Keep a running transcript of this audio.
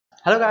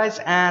Hello guys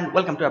and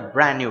welcome to a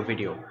brand new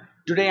video.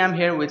 Today I'm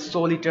here with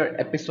Soul Eater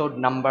episode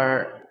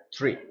number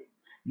 3.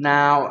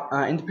 Now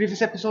in the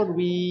previous episode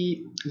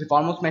we've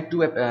almost met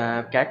two of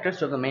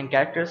the main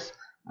characters.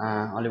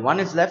 Only one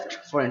is left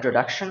for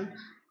introduction,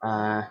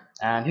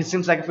 and he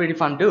seems like a pretty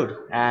fun dude,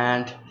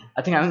 and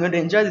I think I'm going to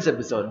enjoy this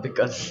episode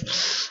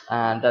because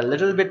the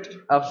little bit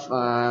of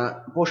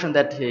portion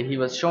that he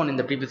was shown in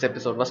the previous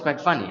episode was quite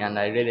funny and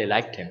I really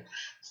liked him.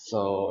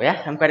 So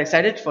yeah, I'm quite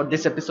excited for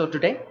this episode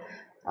today.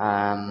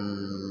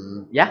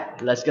 Yeah,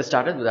 let's get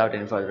started without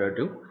any further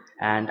ado,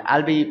 and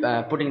I'll be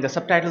putting the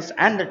subtitles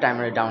and the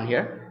timer down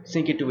here.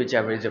 Sync it to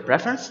whichever is your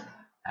preference,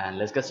 and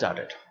let's get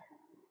started.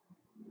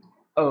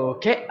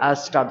 Okay, I'll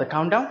start the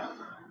countdown.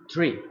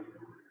 3,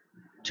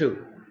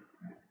 2,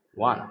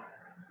 1,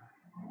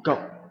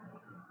 go.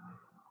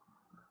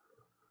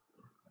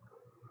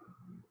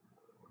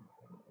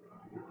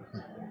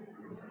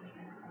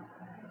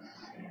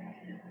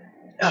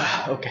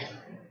 Okay.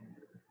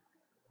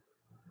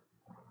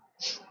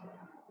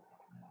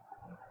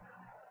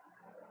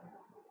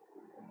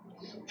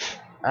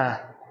 uh,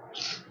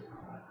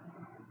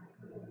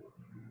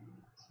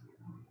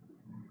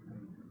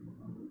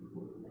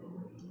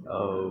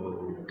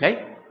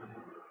 okay.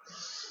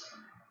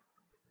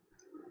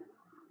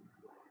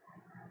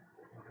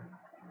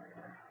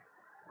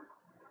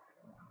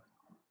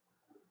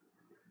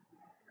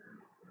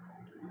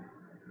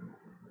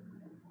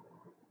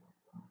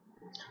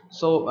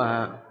 So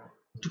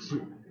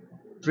to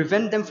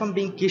prevent them from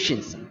being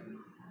Kishins,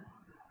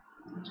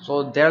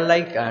 so they're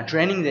like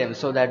training them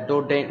so that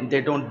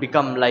they don't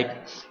become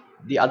like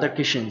the other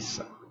Kishins.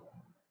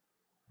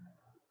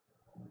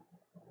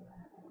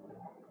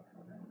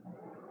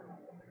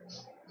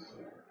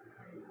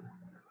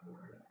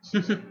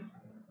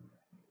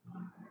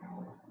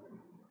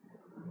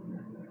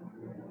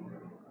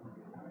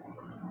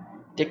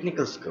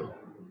 Technical skill.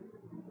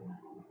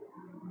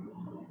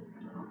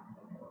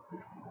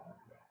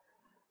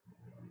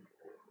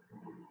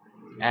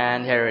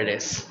 And here it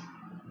is.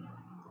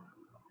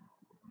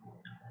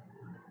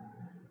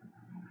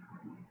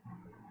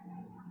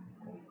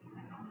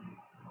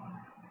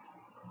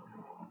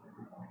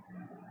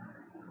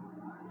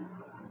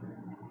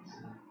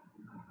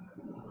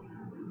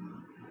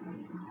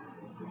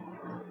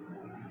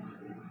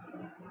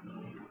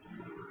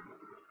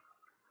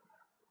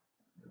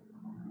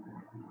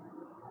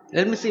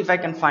 Let me see if I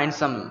can find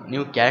some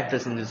new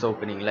characters in this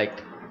opening.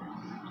 Like,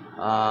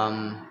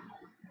 um,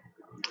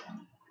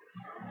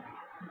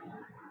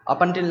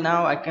 up until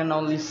now, I can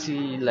only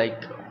see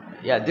like,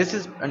 yeah, this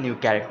is a new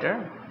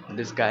character.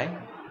 This guy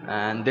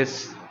and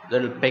this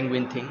little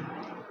penguin thing.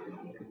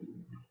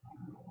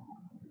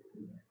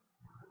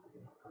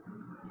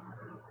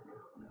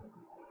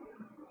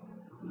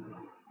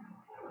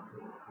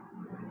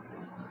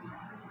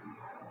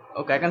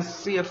 Okay, I can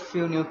see a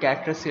few new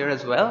characters here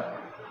as well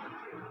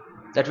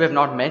that we have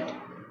not met.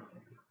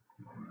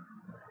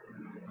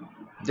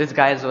 This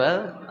guy as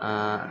well,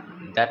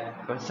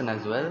 that person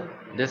as well,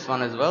 this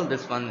one as well,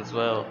 this one as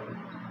well.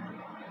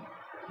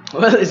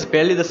 Well, it's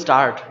barely the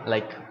start.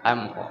 Like,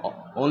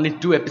 only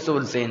 2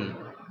 episodes in.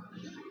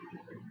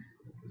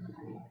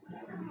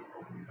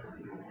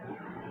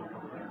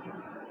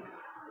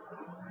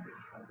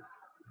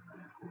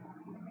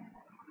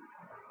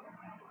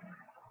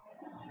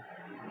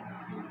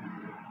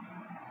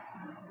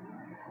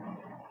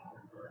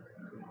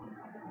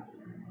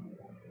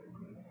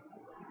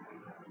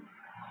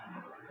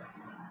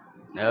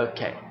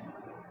 Okay.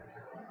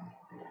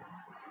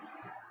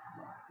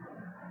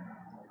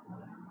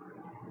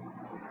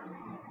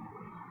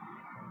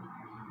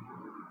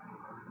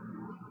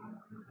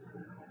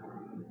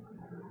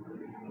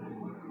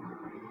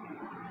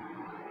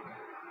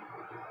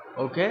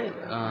 Okay,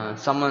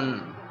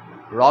 someone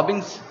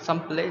robbing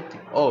some plate.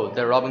 Oh,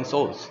 they're robbing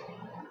souls.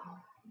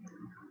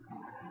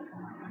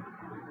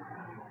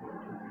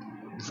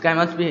 This guy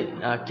must be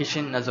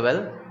Kishin as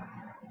well.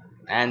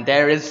 And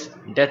there is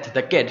Death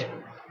the Kid.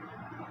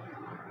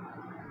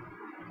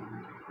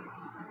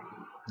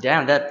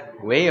 Damn,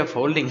 that way of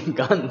holding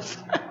guns.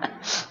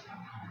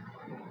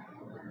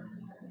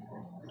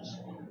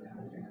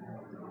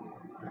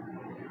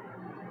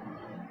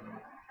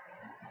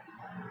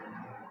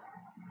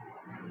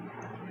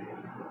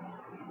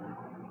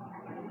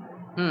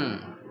 Hmm,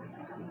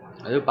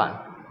 Lupin.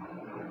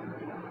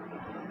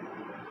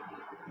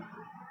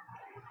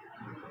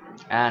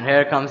 And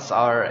here comes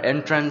our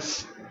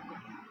entrance.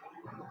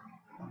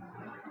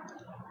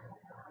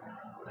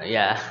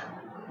 Yeah.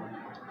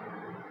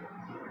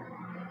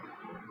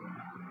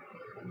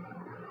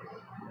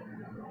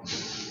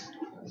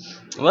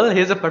 Well,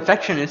 he's a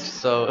perfectionist,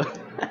 so.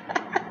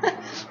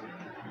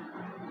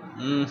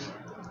 mm,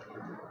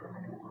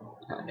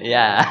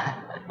 yeah.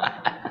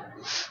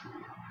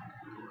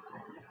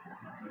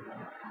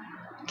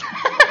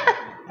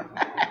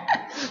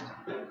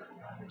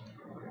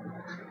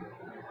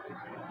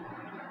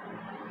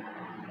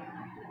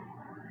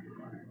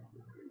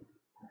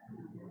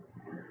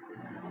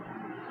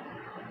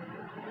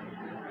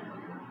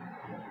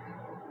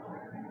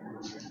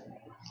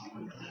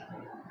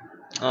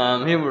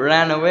 He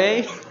ran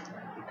away.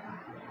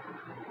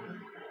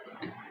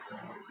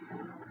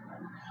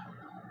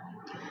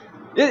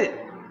 Eh,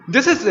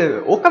 this is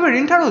Okabe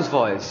Rintaro's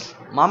voice.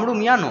 Mamoru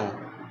Miyano.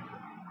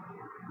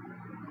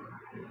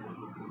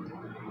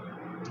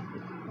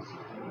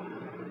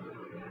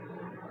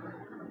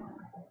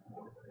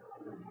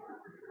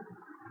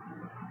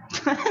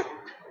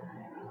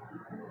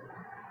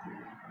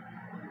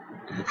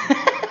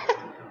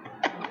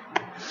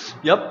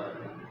 Yup.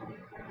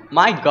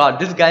 My god,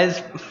 this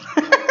guy's.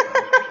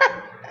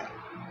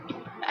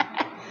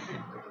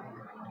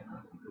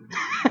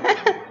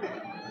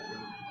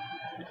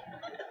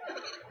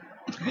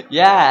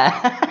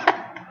 Yeah.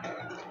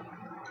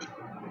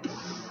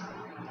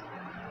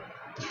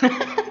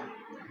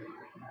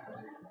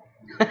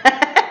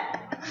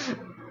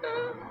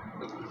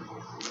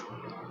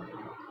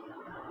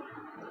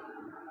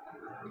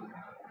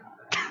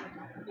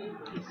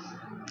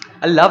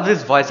 I love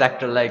this voice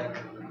actor like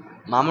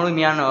Mamoru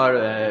Miyano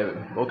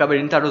or Okabe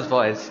Rintaro's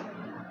voice.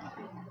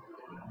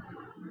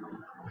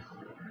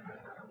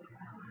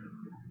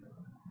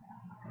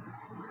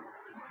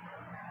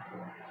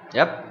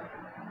 Yep.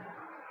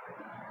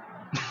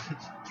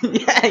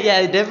 Yeah,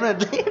 yeah,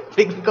 definitely.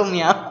 Pico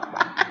Meow.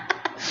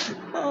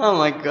 Oh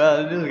my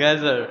god, these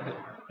guys are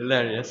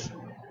hilarious.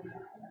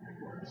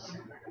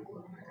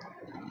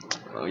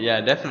 Oh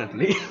yeah,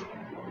 definitely.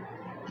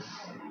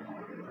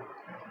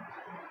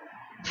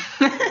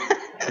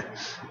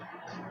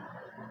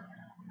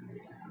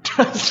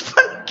 Trust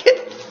fund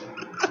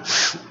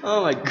kids.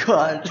 Oh my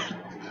god.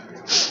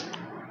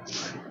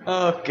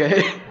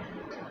 Okay.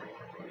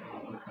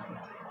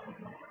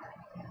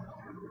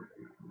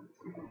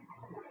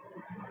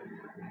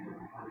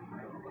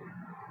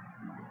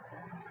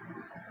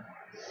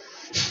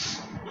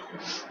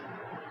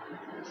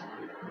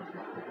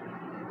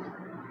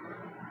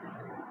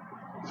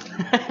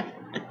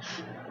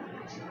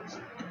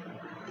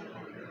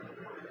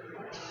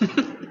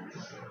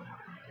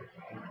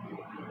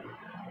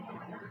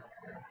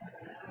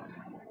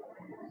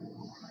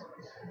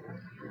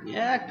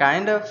 Yeah,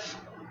 kind of.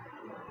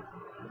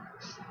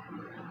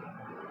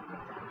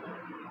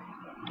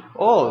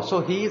 Oh,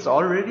 so he's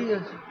already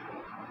a...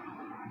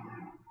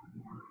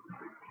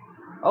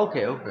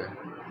 Okay, okay.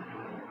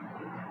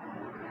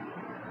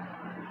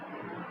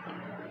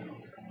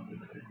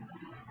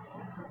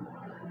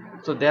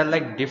 So they're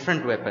like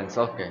different weapons.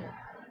 Okay.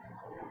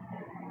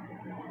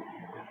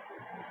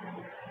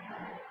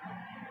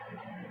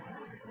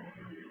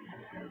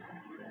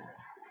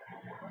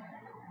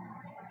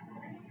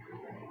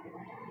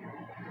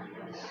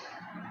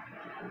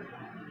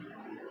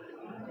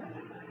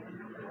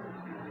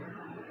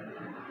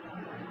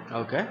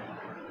 Okay.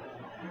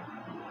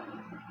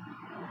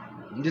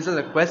 These are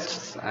the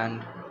quests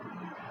and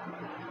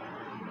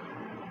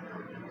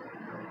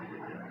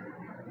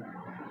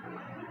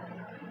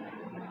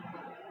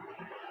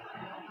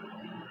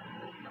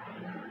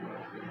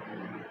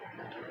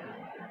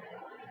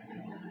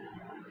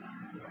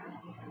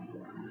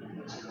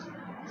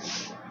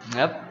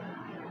yep.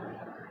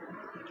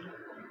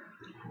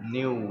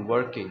 New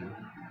working.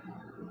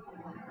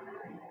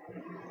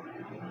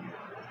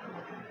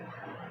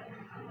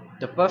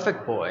 The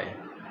perfect boy.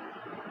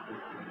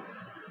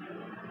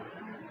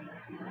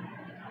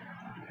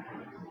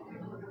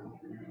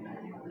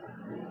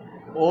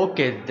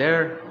 Okay,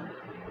 they're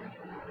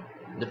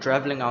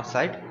traveling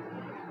outside.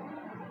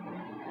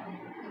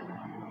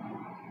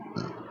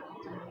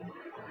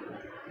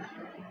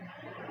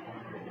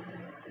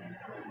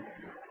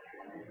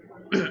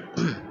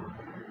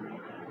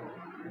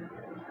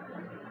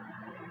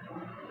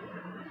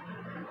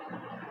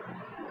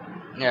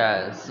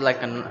 Yeah, it's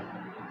like a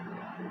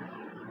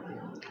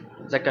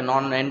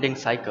non-ending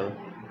cycle.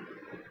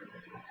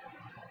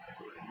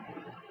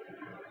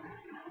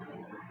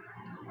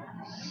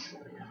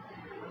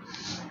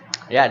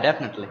 Yeah,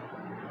 definitely.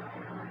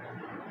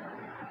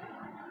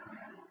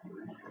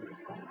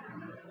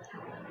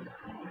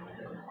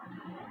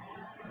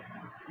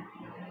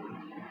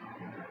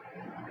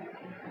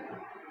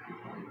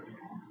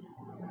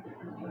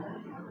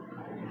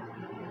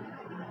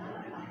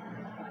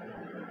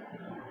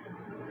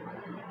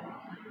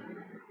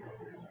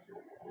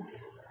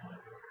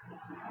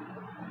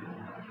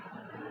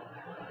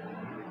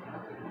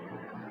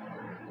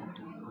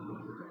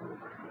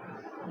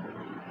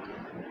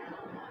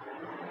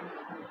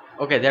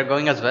 Okay, they're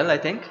going as well, I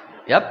think.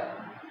 Yep.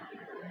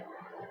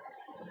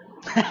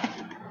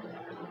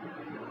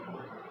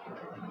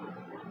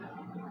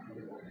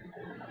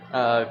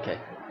 Okay.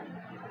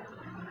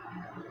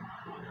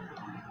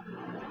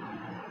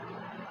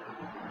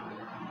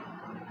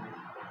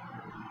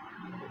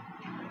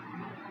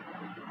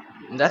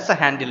 That's a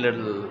handy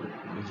little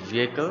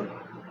vehicle.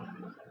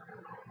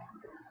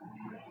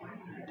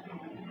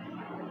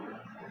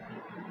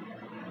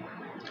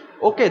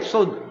 Okay,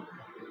 so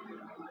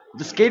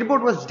the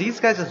skateboard was these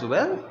guys as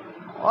well?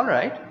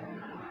 Alright.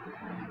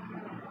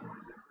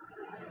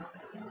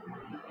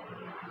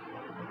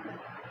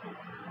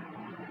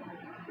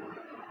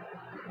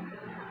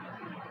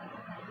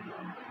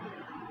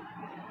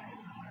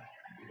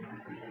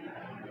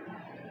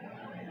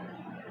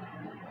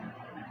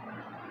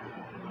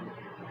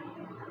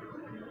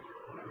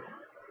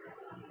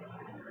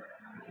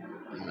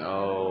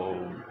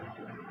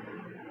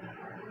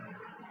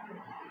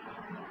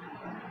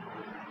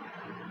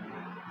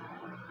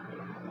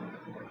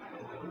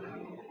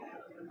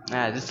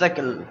 Yeah, it's like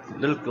a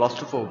little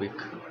claustrophobic.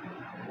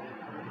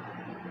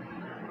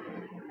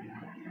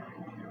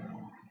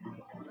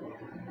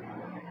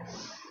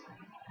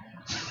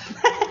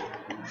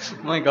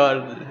 My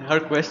god, her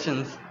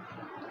questions.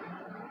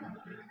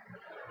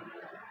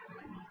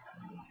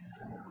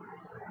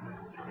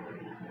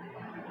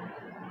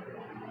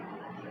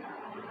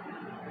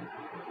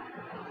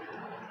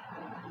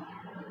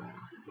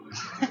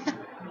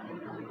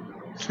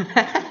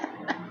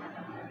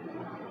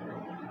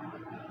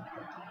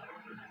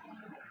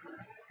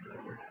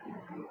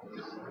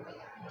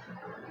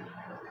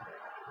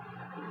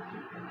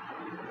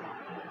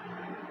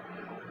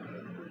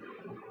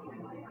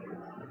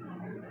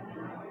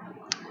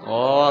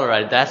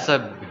 Alright, that's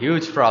a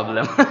huge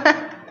problem.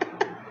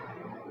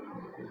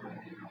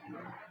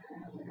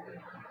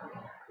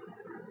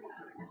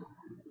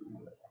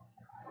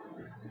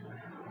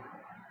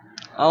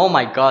 Oh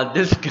my god,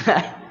 this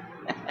guy.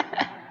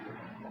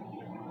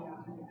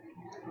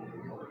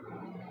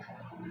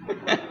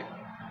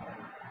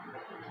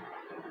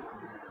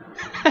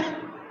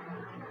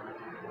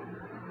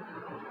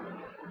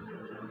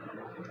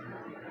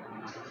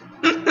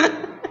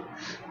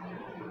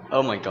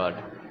 Oh my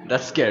god,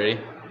 that's scary.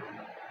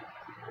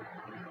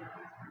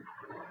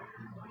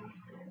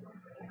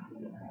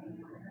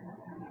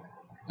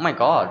 Oh my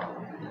god,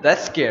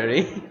 that's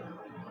scary.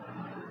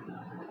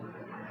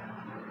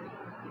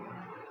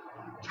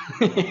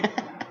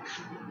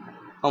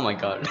 Oh my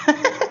god.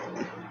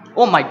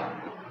 Oh my.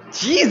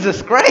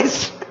 Jesus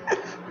Christ!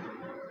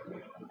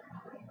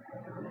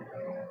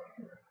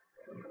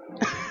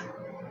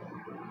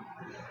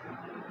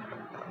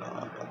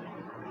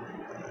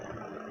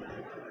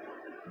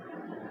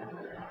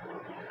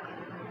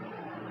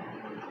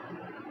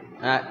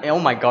 Oh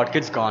my god,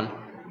 kid's gone.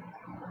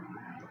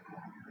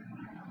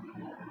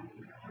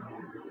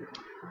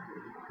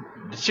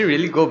 Did she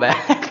really go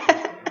back?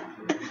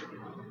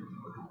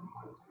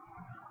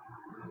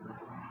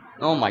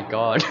 Oh my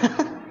god.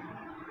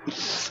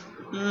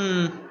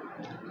 Hmm.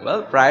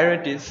 Well,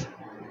 priorities.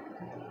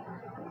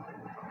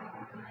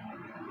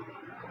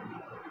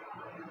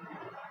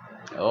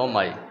 Oh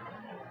my.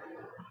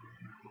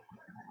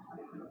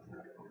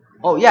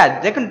 Oh yeah,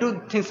 they can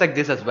do things like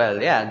this as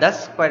well. Yeah,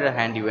 that's quite a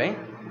handy way.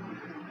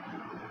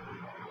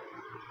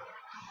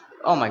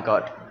 Oh my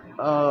god.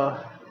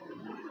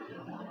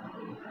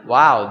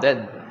 Wow,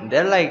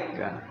 they're like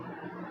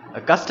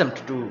accustomed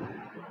to.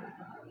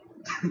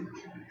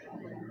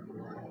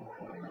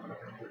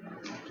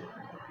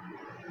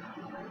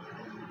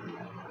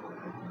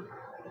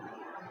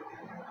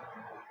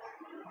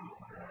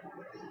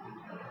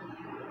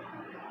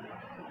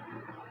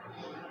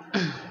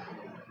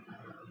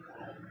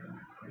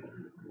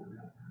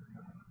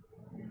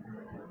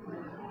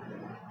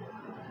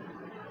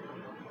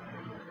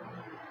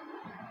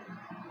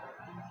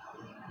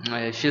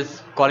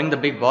 She's calling the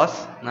big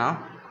boss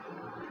now.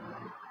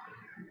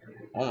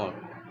 Oh,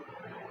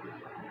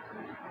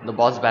 the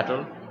boss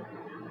battle.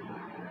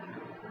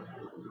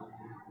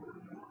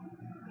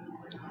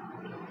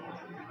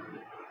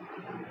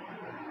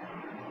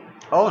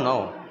 Oh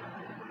no.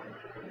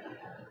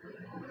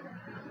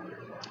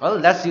 Well,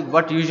 that's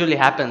what usually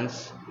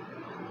happens.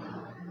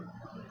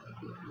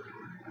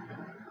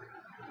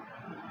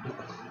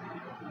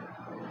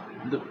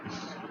 The,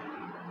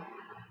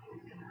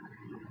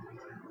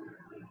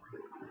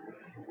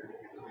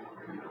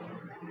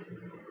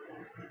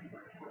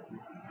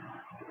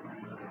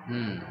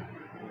 hmm.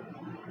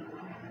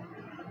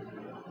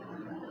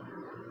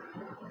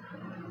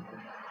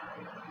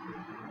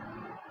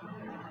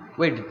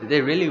 Wait, they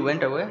really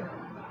went away?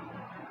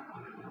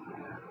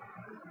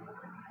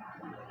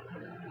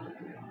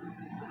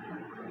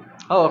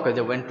 Oh, okay,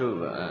 they went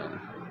to uh,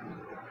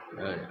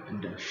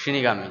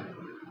 Shinigami.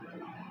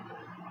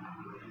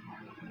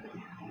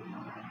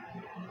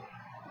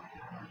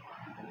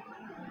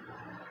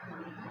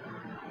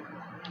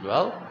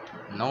 Well,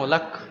 no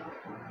luck.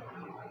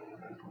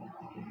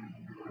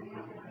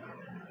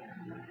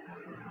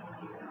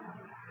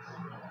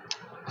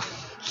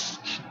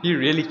 He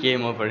really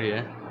came over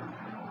here.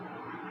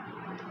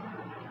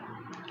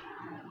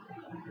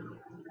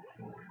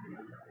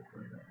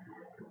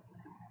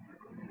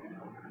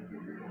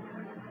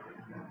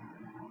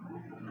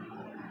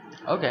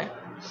 Okay.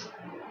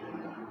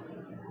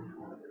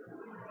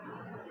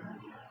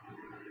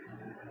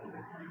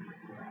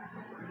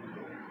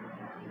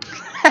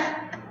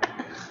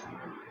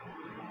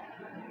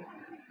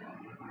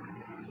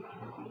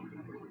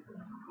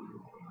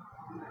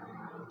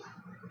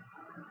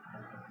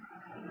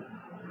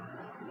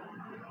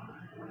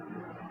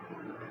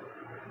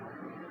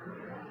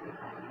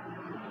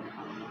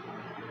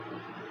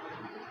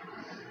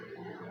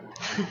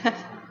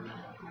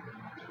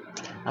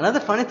 Another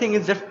funny thing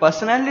is that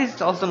personality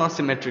is also not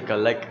symmetrical.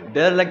 Like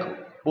they're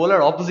like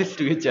polar opposites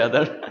to each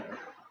other.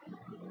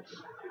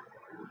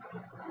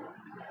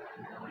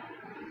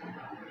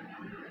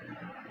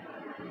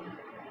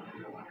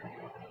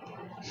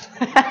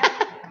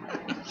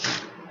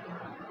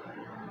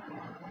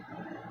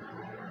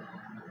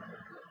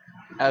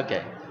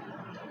 Okay.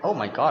 Oh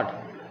my god.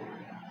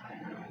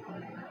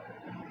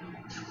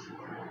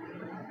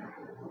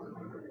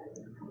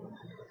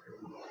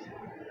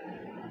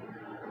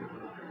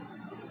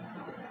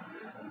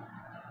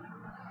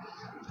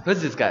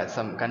 Who's this guy?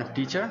 Some kind of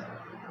teacher?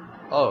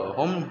 Oh,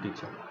 homeroom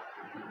teacher.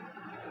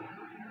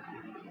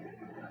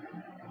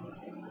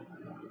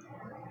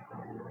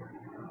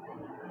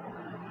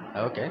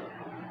 Okay.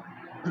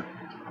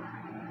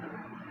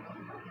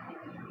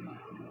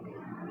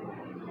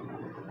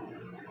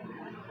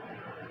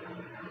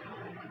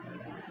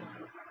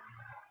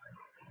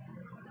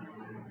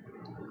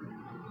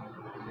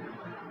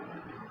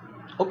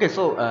 Okay,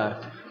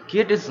 so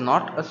kid is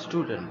not a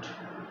student.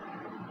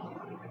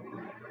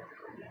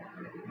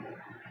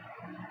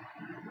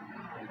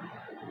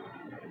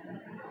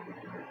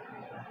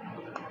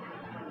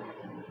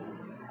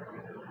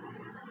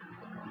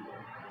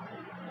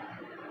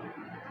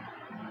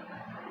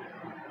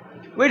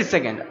 Wait a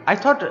second. I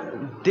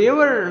thought they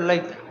were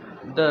like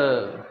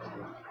the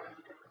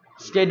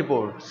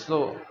skateboard.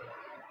 So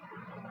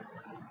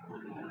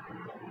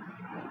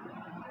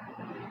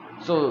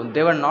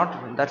they were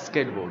not that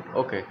skateboard.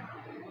 Okay.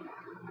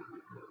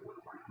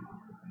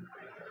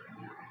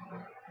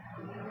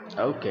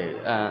 Okay.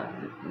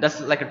 That's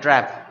like a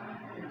trap.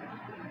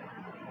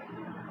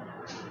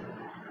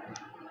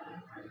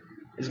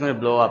 It's gonna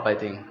blow up, I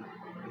think.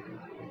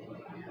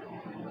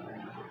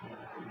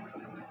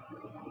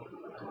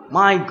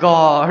 My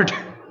God.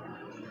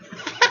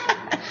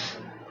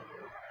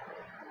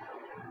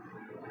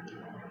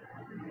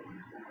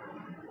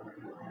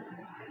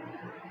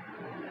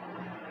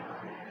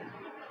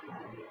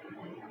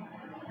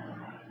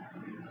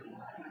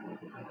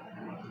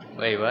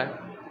 Wait, what?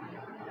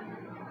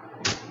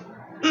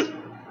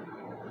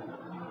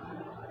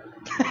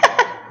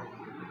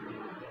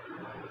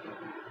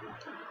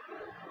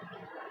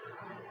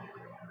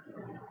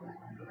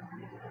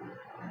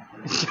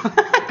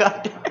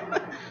 God damn.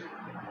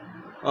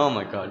 Oh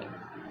my God.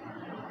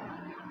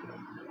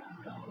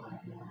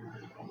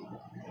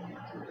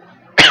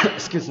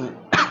 Excuse me.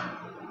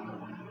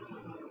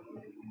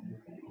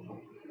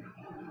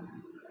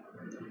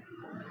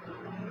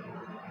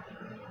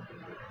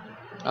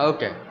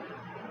 Okay.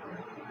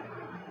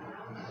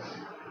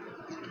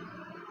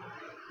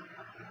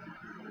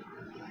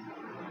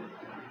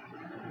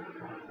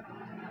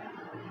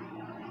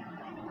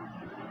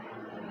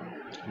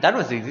 That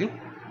was easy.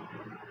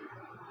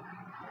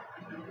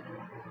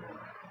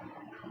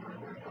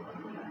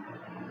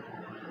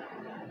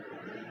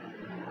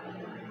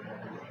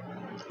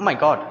 Oh my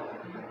God.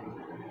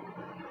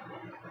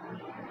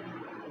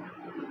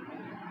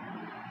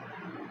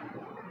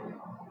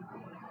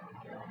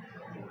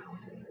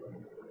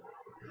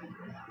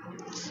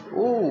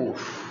 Ooh.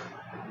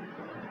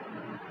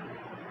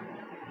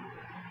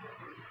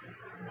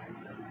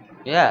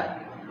 Yeah.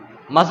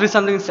 Must be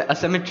something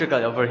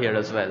asymmetrical over here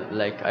as well.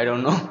 Like, I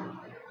don't know.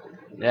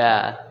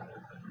 Yeah.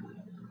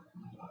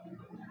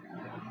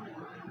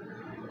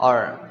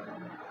 Or.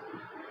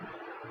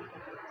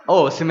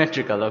 Oh,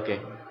 symmetrical.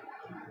 Okay.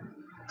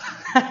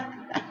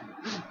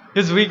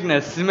 His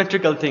weakness,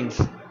 symmetrical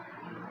things.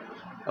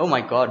 Oh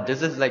my God.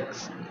 This is like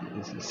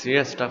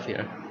serious stuff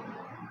here.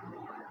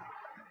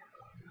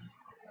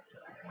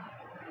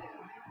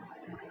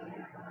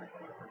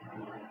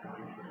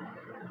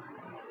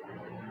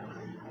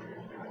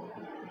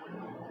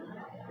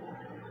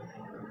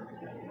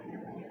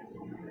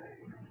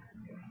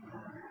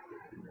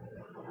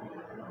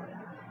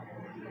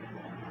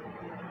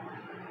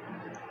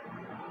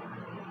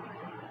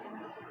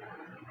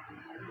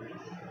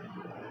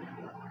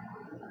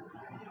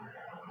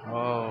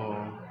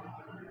 Oh.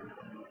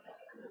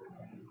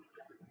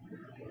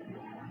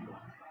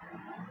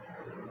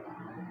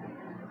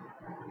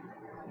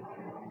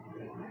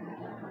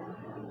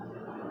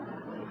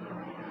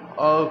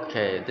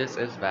 Okay, this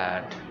is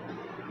bad.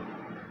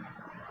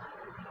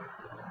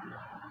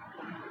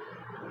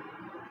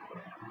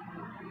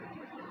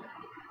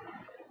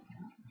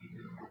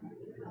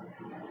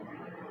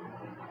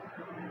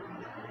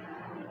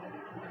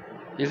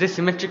 Is this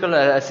symmetrical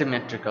or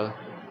asymmetrical?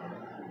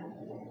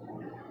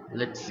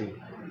 Let's see.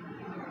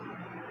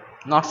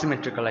 Not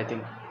symmetrical, I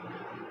think.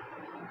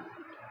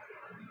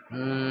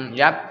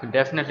 Yep,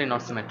 definitely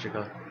not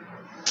symmetrical.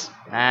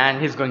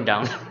 And he's going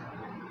down.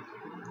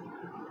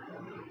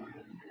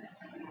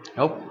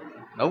 Nope.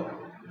 Nope.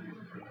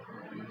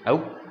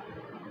 Nope.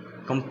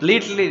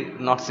 Completely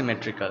not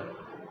symmetrical.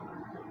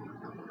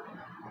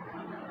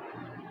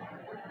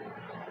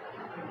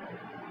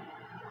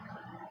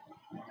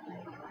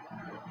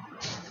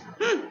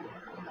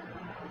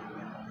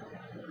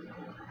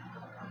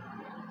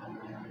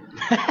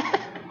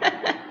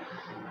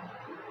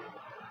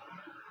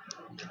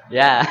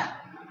 Yeah.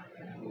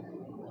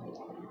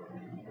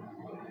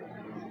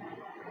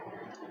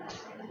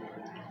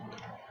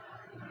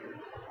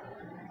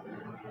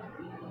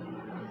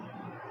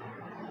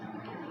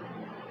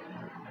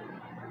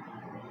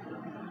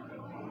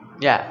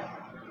 Yeah.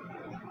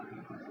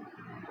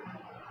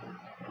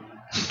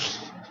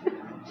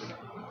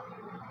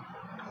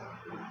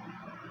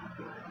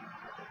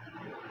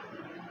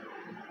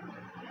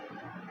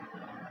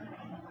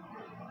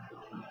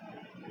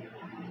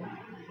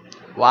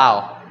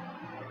 Wow.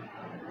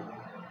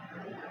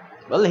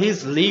 Well,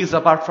 he's leagues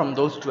apart from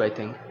those two, I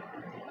think.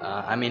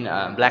 I mean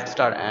Black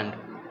Star and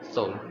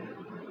Soul.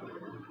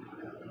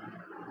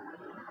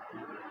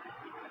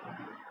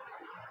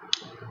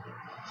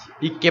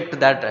 He kept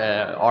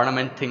that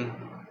ornament thing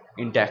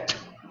intact.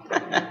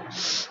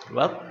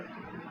 Well,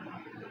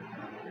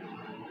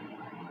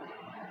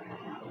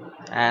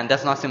 and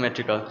that's not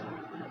symmetrical.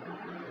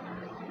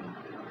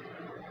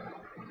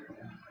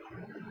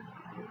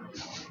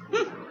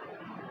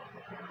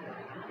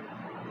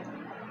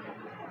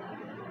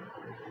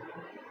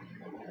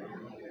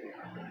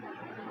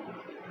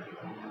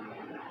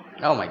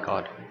 Oh my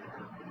god.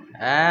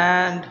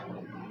 And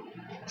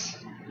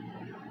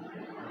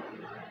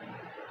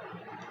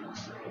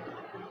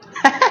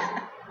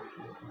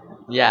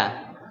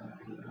yeah,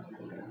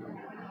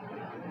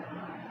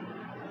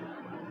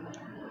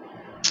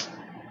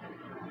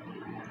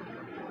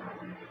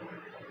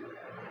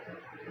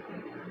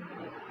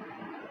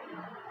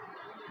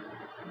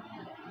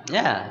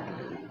 yeah,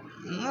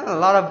 a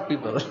lot of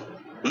people.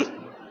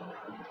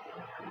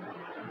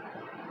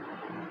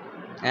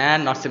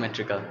 And not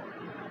symmetrical.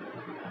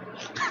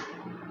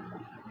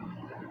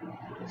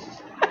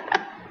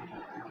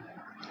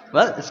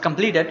 Well, it's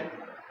completed.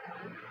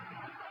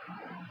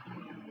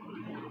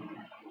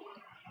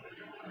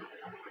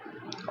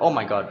 Oh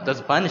my god, there's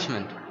a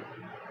punishment.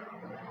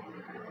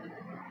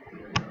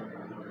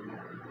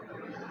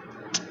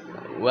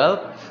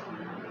 Well,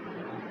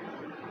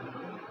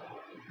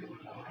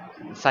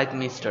 Scythe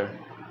Mister.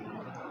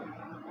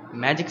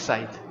 Magic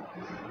Scythe.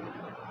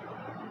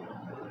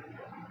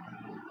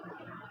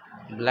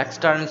 Black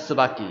Star and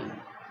Tsubaki.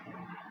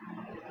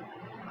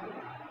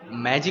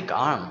 Magic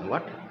Arm.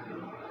 What?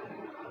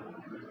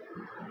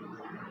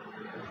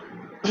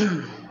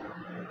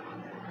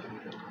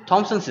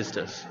 Thompson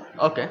Sisters.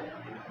 Okay.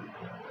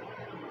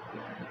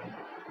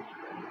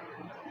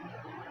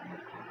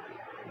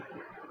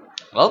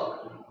 Well,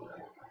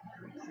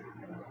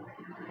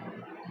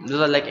 those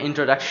are like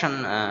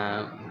introduction,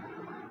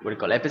 what do you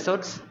call,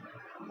 episodes.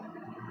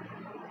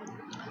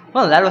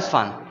 Well, that was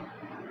fun.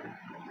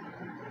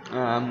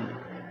 Um,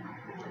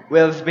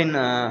 we've been,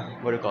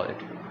 what do you call it,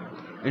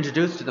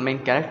 introduced to the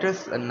main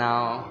characters, and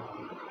now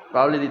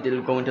probably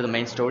they'll go into the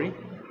main story.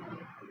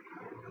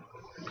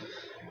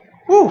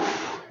 Whew,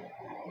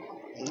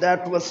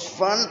 that was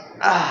fun.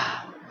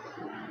 Ah.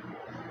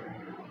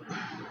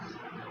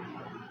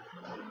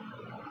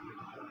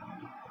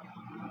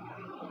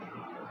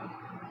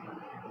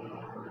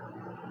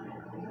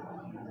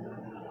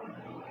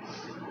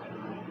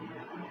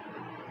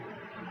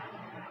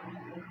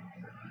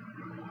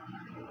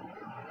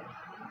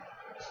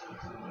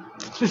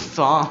 This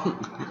song.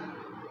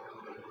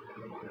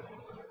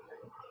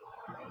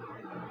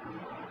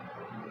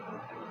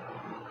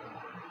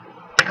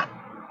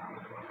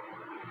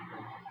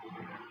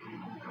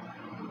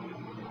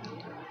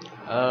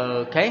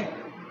 Okay.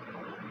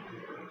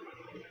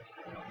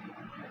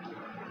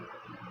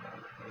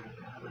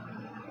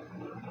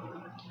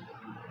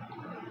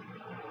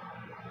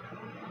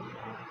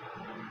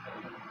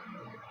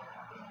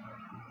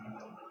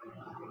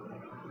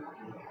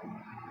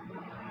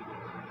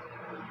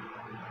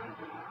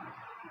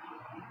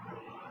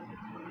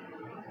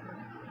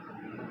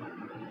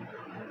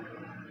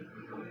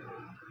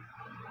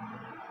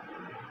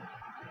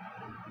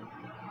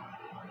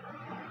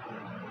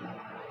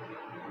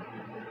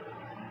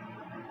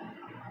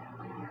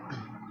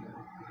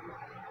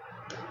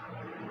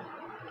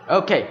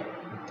 Okay,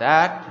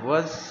 that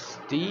was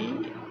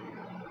the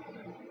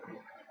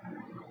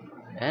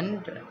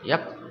end.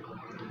 Yep.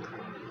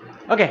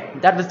 Okay,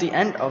 that was the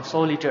end of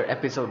Soul Eater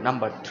episode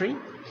number 3.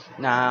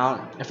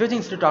 Now, a few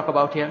things to talk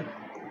about here.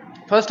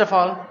 First of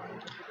all,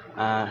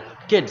 uh,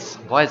 kids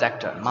voice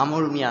actor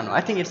Mamoru Miyano.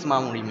 I think it's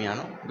Mamoru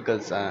Miyano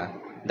because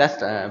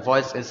that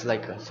voice is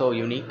like so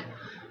unique,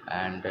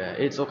 and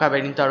it's Okabe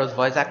Rintaro's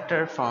voice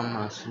actor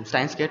from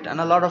Steins Gate, and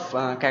a lot of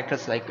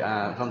characters like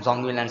from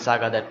Zongwin and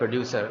Saga, that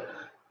producer,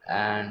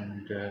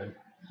 and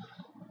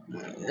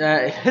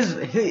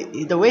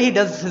the way he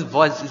does his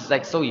voice is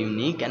like so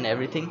unique and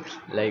everything,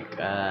 like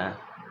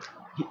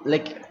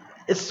like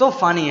it's so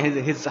funny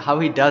his how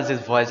he does his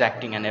voice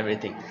acting and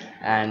everything,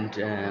 and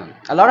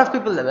a lot of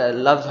people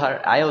love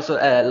her. I also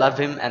love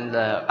him, and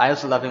I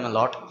also love him a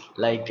lot.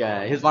 Like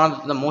he's one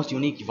of the most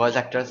unique voice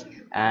actors,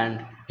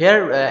 and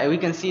here we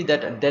can see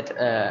that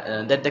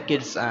the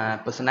kid's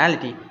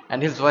personality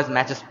and his voice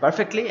matches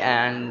perfectly,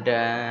 and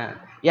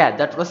yeah,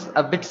 that was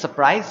a bit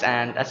surprise,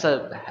 and that's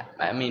a,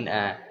 I mean,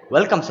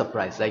 welcome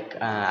surprise. Like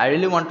I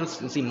really want to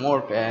see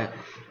more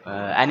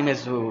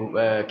animes who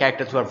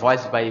characters who are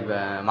voiced by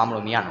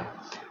Mamoru Miyano,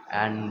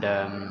 and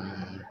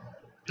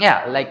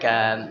yeah, like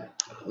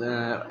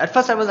at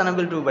first I was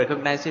unable to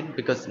recognize it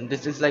because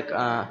this is like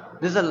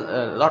this is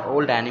a lot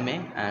old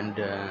anime, and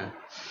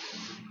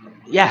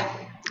yeah,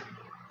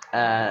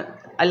 uh,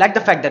 I like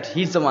the fact that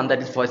he's the one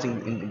that is voicing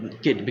in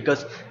Kid,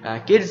 because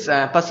Kid's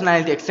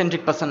personality,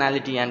 eccentric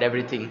personality, and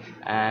everything,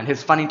 and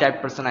his funny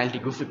type personality,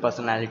 goofy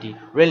personality,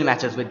 really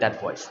matches with that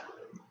voice.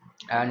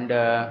 And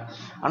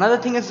another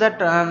thing is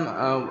that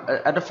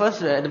at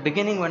the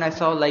beginning when I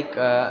saw like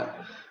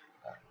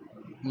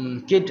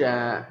kid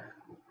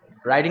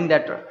riding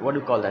that, what do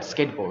you call that,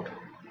 skateboard.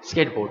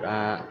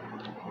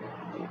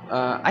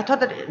 I thought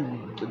that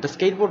the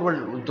skateboard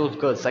were those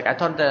girls. Like I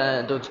thought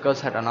those girls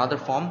had another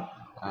form.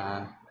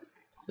 Uh,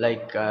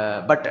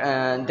 but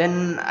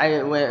then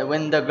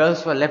when the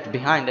girls were left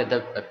behind at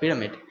the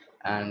pyramid,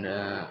 and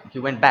he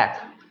went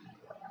back,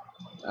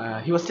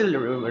 he was still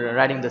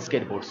riding the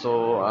skateboard.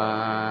 So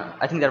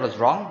I think that was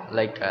wrong.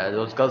 Like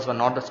those girls were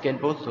not the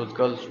skateboards. Those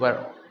girls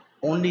were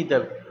only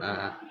the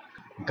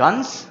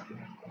guns,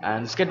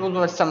 and skateboards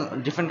were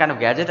some different kind of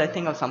gadget, I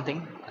think, or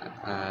something.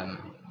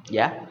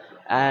 Yeah.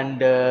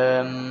 And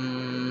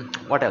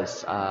what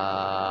else?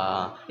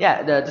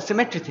 Yeah, the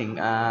symmetry thing.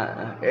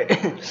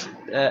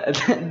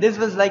 This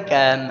was like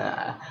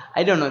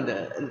I don't know.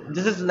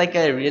 This is like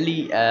a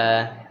really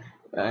uh,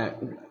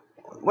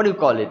 what do you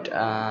call it,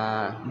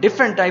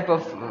 different type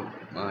of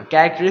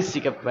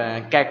characteristic of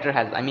character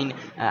has. I mean,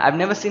 I've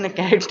never seen a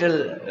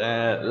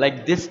character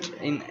like this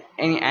in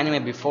any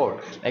anime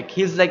before. Like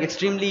he's like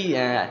extremely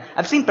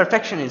I've seen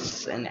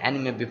perfectionists in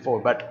anime before,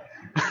 but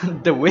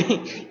the way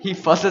he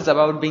fusses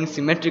about being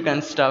symmetric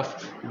and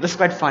stuff was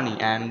quite funny.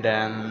 And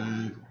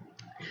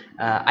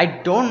I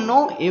don't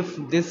know if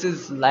this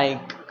is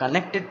like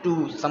connected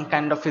to some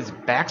kind of his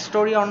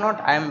backstory or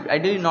not. I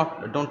really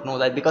not don't know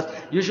that, because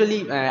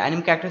usually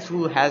anime characters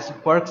who has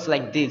quirks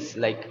like this,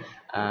 like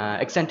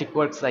eccentric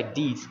quirks like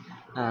these,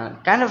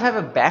 kind of have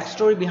a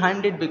backstory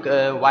behind it,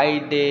 because why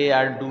they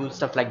are do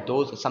stuff like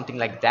those or something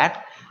like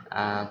that.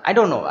 I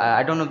don't know.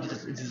 I don't know if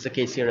this is the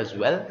case here as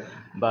well,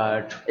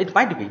 but it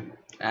might be.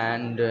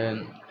 And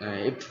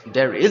if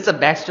there is a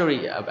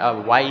backstory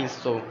of why he's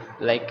so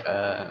like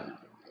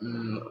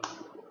mm,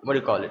 what do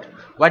you call it,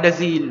 why does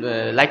he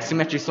like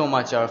symmetry so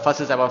much or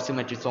fusses about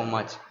symmetry so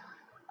much,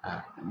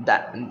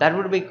 that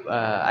would be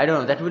I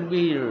don't know, that would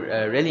be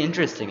really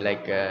interesting.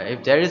 Like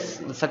if there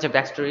is such a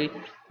backstory,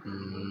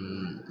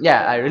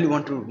 yeah, I really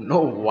want to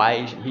know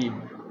why he,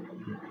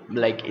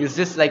 like, is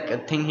this like a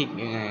thing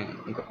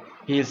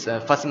he is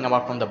fussing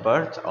about from the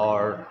birth,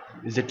 or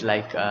is it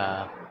like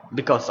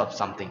because of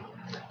something?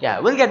 Yeah,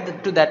 we'll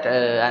get to that,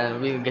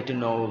 and we'll get to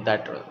know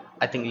that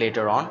I think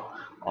later on.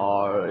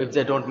 Or if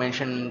they don't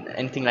mention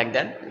anything like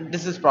that,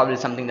 this is probably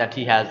something that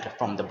he has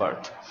from the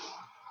birth.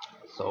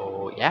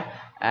 So yeah.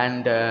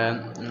 And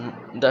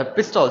the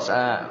pistols,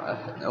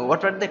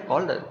 what were they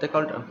called? They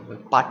called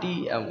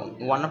Party.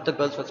 One of the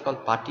girls was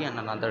called Party, and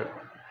another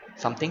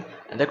something,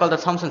 and they're called the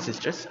Thompson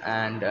sisters.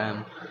 And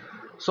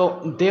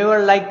so they were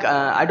like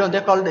I don't,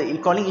 they're called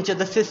calling each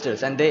other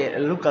sisters, and they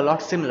look a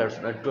lot similar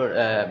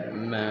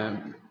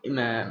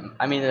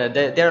I mean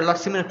they're a lot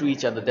similar to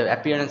each other, their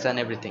appearance and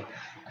everything.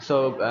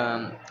 So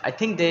I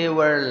think they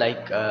were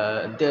like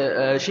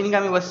the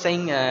Shinigami was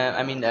saying,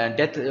 I mean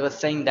Death was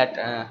saying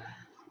that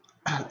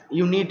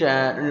you need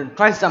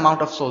twice the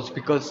amount of souls,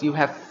 because you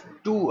have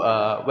two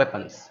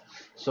weapons.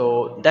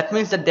 So that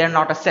means that they're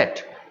not a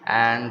set,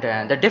 and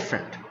they're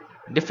different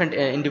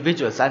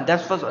individuals. And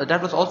that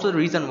was also the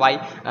reason why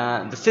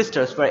the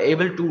sisters were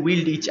able to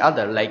wield each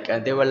other. Like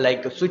they were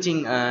like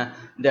switching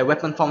their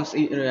weapon forms,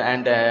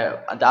 and the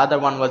other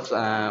one was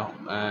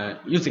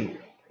using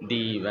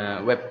the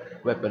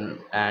weapon.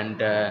 And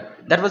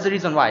that was the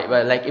reason why.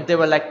 Well, like if they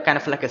were like kind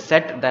of like a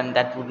set, then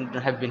that wouldn't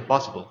have been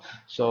possible.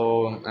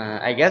 So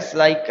I guess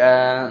like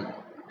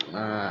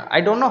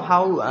I don't know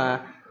how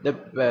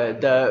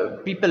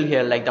the people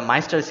here, like the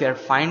Meisters here,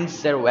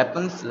 finds their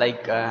weapons.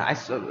 Like I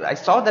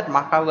saw that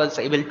Maka was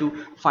able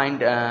to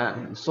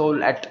find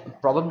soul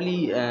at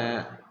probably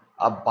a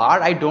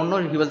bar. I don't know,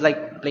 he was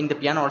like playing the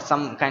piano or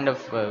some kind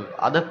of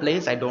other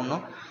place, I don't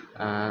know.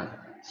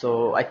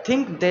 So I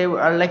think they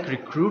are like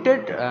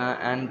recruited,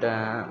 and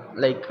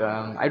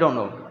I don't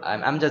know,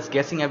 I'm just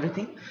guessing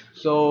everything.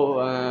 So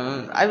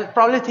I would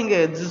probably think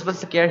this was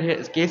the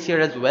case here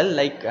as well.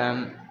 Like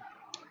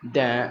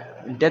the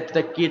Death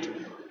the Kid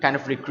kind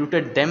of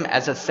recruited them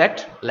as a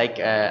set, like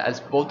as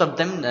both of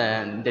them.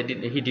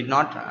 He did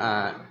not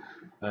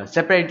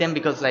separate them,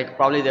 because like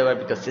probably they were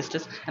because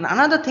sisters. And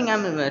another thing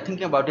I'm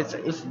thinking about is,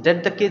 if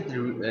Death the Kid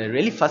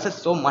really fusses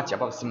so much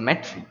about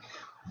symmetry,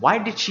 why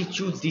did she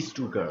choose these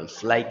two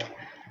girls? Like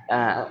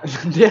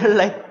they're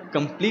like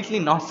completely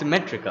not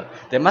symmetrical.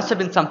 There must have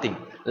been something,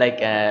 like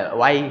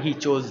why he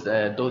chose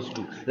those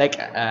two. Like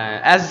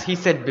as he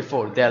said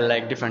before, they're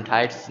like different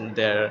heights, and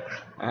their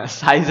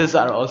sizes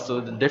are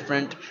also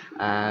different.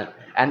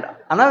 And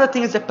another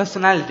thing is, the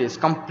personality is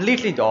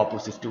completely the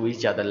opposite to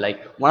each other.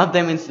 Like one of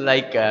them is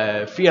like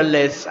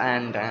fearless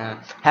and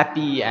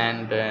happy,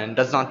 and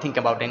does not think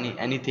about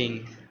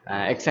anything,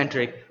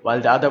 eccentric,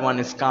 while the other one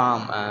is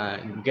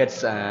calm,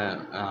 gets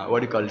what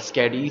do you call it,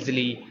 scared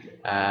easily,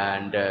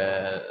 and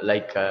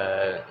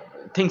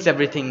thinks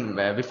everything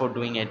before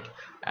doing it,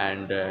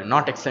 and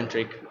not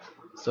eccentric.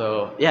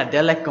 So yeah,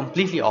 they're like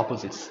completely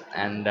opposites.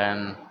 And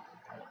I'm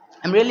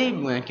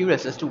really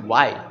curious as to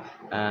why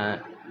uh,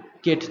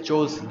 Kit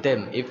chose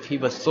them if he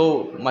was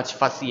so much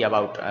fussy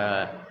about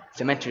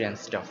symmetry and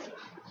stuff.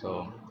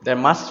 So there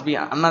must be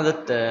another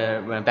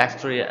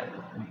backstory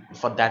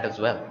for that as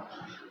well.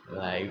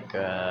 Like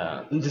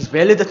this is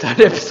barely the third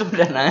episode,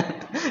 and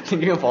I'm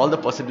thinking of all the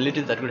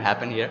possibilities that could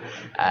happen here.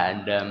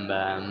 And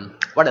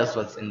what else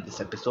was in this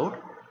episode?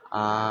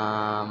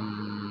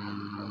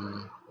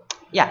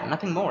 Yeah,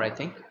 nothing more, I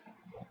think.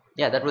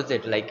 Yeah, that was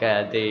it. Like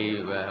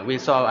they we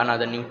saw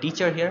another new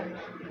teacher here,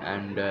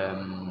 and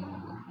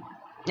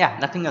yeah,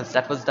 nothing else.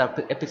 That was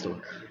the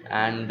episode.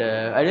 And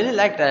I really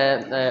liked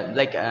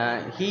like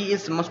he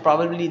is most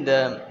probably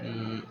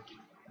the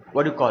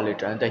what do you call it,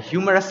 the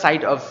humorous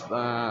side of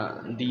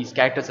these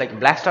characters. Like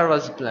Blackstar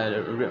was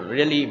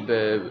really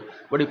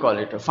what do you call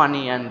it,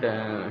 funny and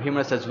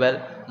humorous as well.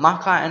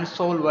 Maka and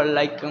Soul were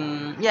like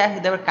yeah,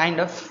 they were kind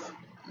of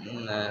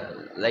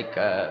like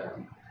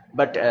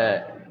but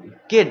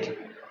Kid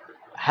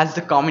has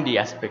the comedy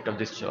aspect of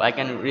this show. I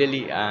can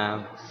really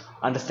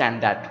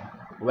understand that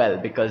well,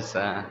 because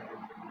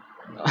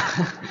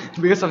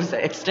because of his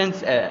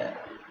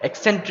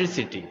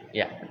eccentricity.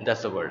 Yeah,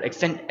 that's the word,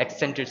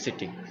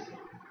 eccentricity.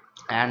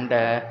 And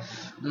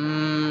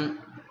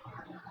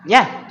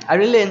yeah, I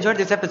really enjoyed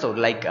this episode.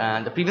 Like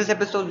the previous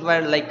episodes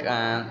were like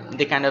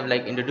they kind of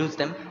like introduced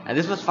them, and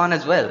this was fun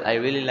as well. I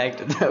really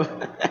liked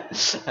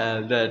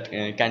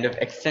the kind of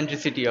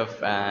eccentricity of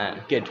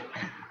Kid.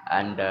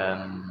 And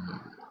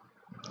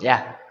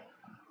yeah,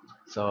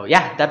 so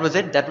yeah, that was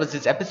it. That was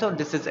this episode.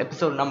 This is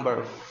episode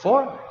number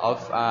 4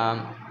 of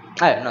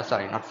no,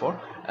 sorry, not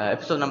 4,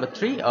 episode number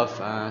 3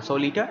 of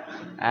Soul Eater.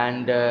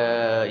 And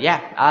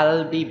yeah,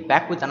 I'll be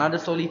back with another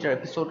Soul Eater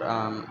episode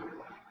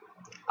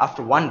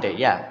after one day.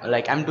 Yeah,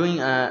 like I'm doing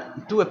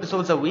 2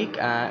 episodes a week.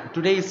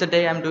 Today is the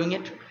day I'm doing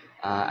it,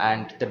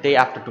 and the day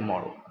after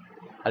tomorrow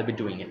I'll be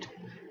doing it.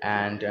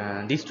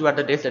 And these 2 are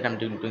the days that I'm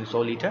doing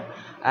Soul Eater.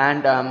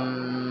 And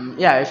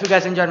yeah, if you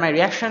guys enjoyed my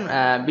reaction,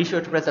 be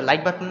sure to press the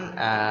like button,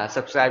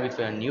 subscribe if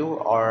you're new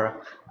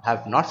or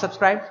have not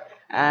subscribed,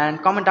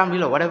 and comment down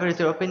below whatever is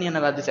your opinion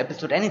about this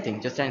episode. Anything,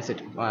 just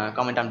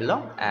comment down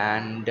below.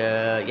 And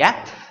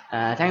yeah,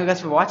 thank you guys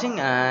for watching.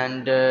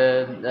 And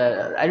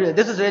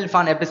this was a really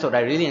fun episode.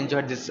 I really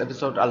enjoyed this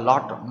episode a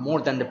lot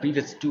more than the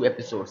previous 2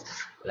 episodes.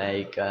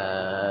 Like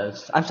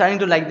I'm starting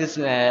to like this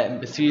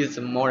series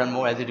more and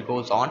more as it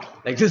goes on.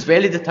 Like this is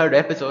barely the 3rd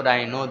episode.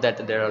 I know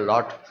that there are a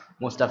lot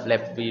more stuff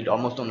left. We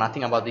almost know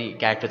nothing about the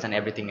characters and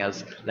everything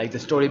else, like the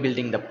story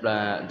building,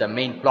 the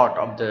main plot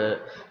of the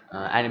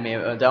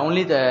anime. The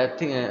only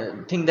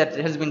thing that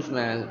has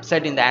been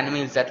said in the anime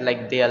is that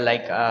like they are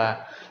like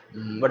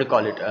what do you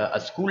call it, a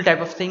school type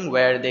of thing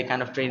where they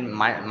kind of train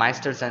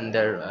meisters and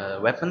their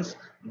weapons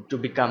to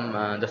become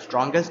the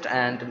strongest,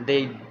 and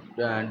they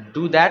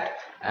do that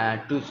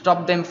to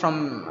stop them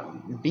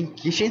from being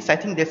Kishins. I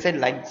think they said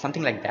like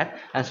something like that,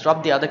 and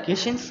stop the other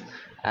Kishins.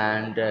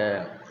 And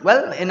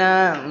well, in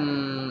a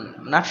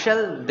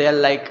nutshell, they're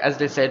like, as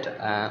they said,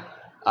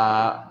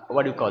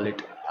 what do you call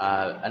it,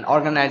 an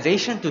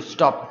organization to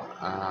stop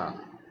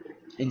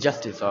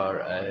injustice,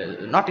 or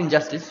not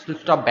injustice, to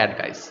stop bad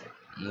guys,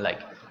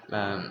 like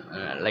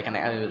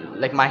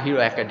like My Hero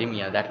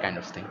Academia, that kind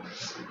of thing.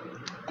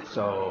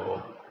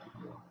 So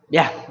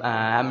yeah,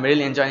 I'm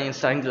really enjoying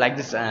starting to like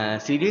this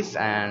series,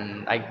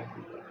 and I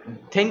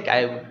think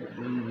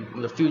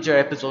the future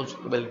episodes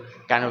will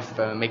kind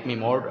of make me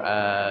more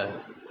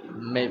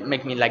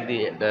make me like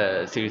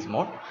the series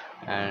more,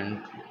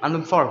 and I'm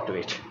looking forward to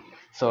it.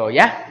 So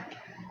yeah,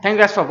 thank you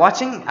guys for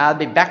watching. I'll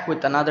be back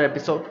with another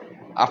episode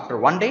after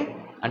one day.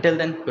 Until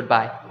then,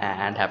 goodbye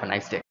and have a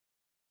nice day.